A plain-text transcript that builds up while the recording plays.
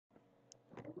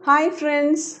Hi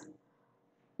friends,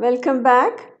 welcome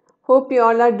back. Hope you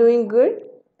all are doing good.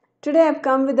 Today I've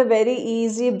come with a very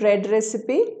easy bread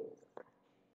recipe.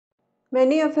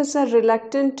 Many of us are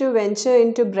reluctant to venture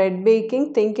into bread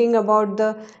baking, thinking about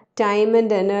the time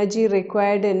and energy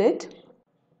required in it.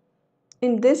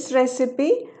 In this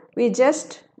recipe, we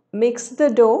just mix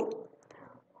the dough,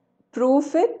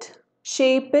 proof it,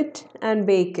 shape it, and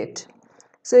bake it.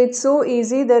 So it's so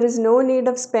easy, there is no need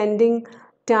of spending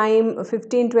time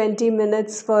 15-20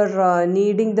 minutes for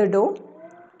kneading the dough.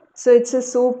 So it's a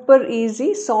super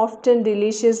easy, soft and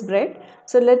delicious bread.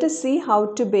 So let us see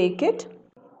how to bake it.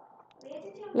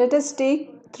 Let us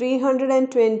take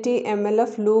 320 ml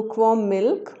of lukewarm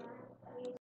milk.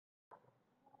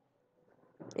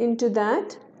 Into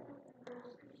that,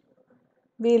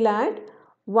 we'll add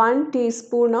 1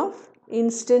 teaspoon of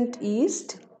instant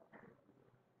yeast,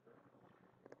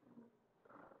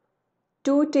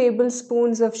 2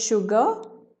 tablespoons of sugar,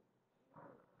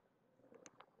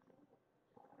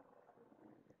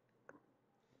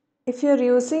 if you're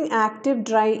using active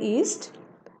dry yeast,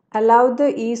 allow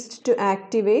the yeast to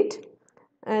activate,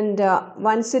 and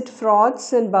once it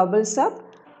froths and bubbles up,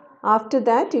 after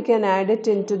that you can add it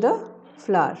into the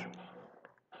flour.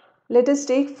 Let us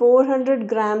take 400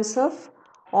 grams of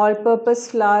all-purpose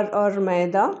flour or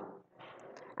maida.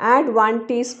 Add 1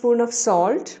 teaspoon of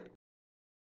salt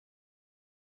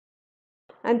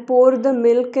and pour the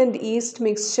milk and yeast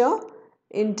mixture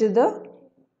into the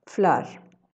flour.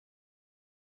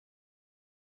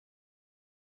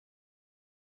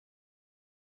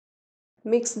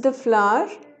 Mix the flour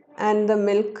and the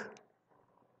milk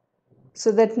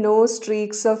so that no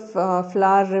streaks of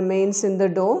flour remains in the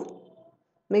dough.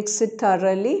 Mix it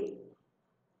thoroughly.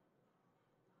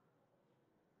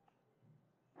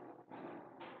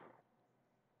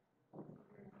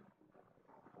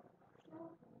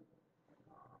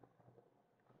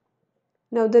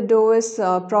 Now the dough is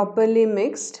properly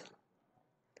mixed.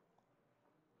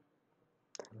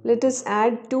 Let us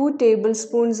add 2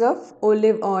 tablespoons of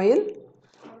olive oil.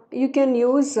 You can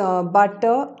use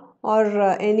butter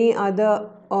or any other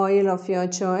oil of your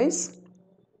choice.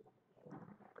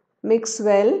 Mix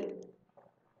well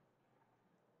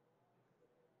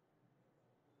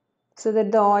so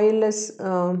that the oil is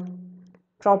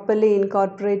properly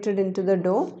incorporated into the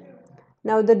dough.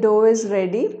 Now the dough is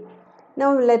ready.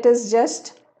 Now let us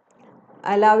just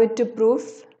allow it to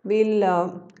proof.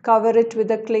 We'll cover it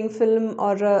with a cling film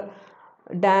or a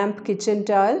damp kitchen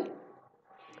towel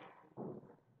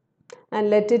and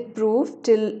let it proof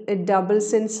till it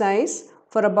doubles in size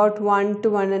for about 1 to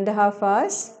 1.5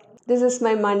 hours. This is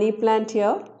my money plant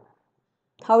here.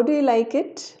 How do you like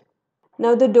it?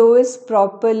 Now the dough is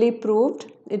properly proofed.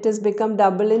 It has become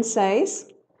double in size.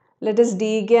 Let us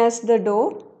degas the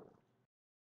dough.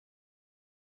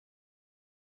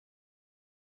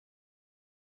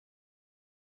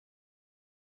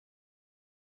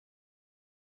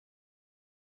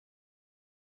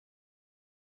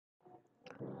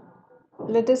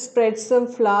 Let us spread some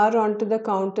flour onto the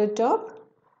countertop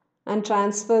and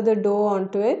transfer the dough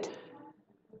onto it.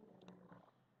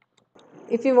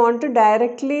 If you want to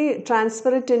directly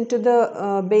transfer it into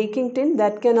the baking tin,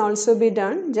 that can also be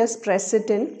done. Just press it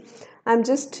in. I'm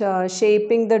just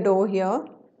shaping the dough here.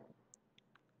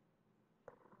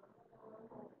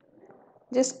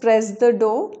 Just press the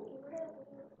dough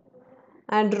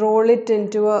and roll it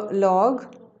into a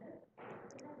log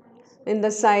in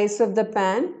the size of the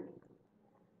pan.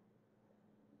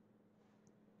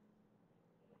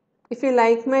 If you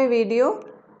like my video,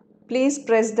 please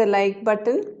press the like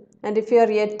button, and if you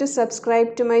are yet to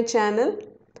subscribe to my channel,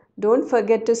 don't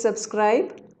forget to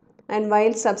subscribe, and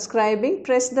while subscribing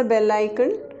press the bell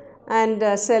icon and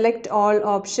select all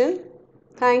option.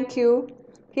 Thank you.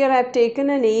 Here I have taken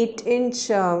an 8-inch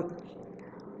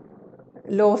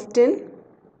loaf tin,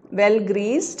 well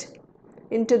greased.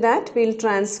 Into that we'll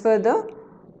transfer the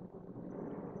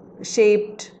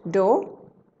shaped dough.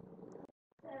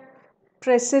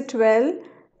 Press it well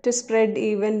to spread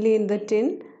evenly in the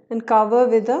tin and cover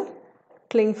with a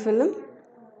cling film.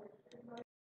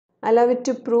 Allow it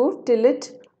to proof till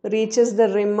it reaches the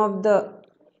rim of the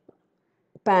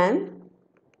pan.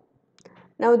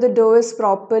 Now the dough is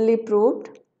properly proofed.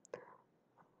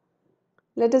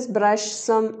 Let us brush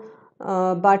some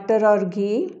butter or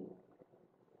ghee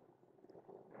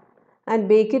and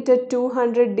bake it at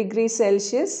 200 degrees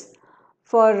Celsius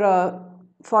for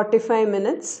 45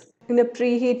 minutes in a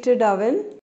preheated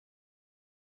oven.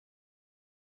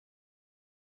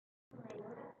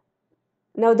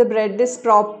 Now the bread is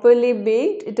properly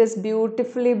baked. It is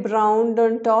beautifully browned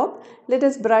on top. Let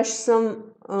us brush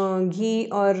some ghee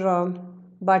or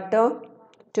butter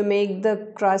to make the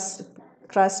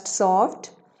crust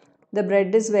soft. The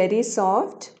bread is very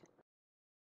soft.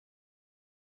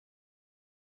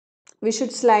 We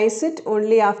should slice it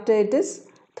only after it is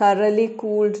thoroughly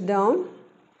cooled down.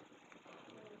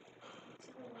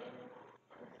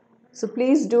 So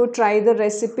please do try the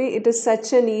recipe. It is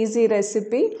such an easy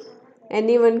recipe.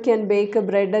 Anyone can bake a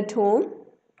bread at home.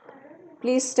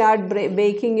 Please start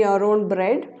baking your own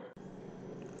bread.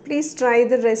 Please try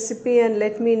the recipe and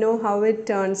let me know how it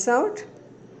turns out.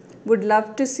 Would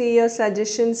love to see your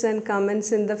suggestions and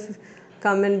comments in the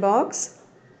comment box.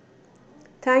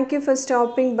 Thank you for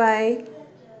stopping by.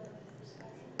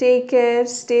 Take care,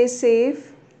 stay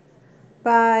safe.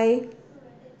 Bye.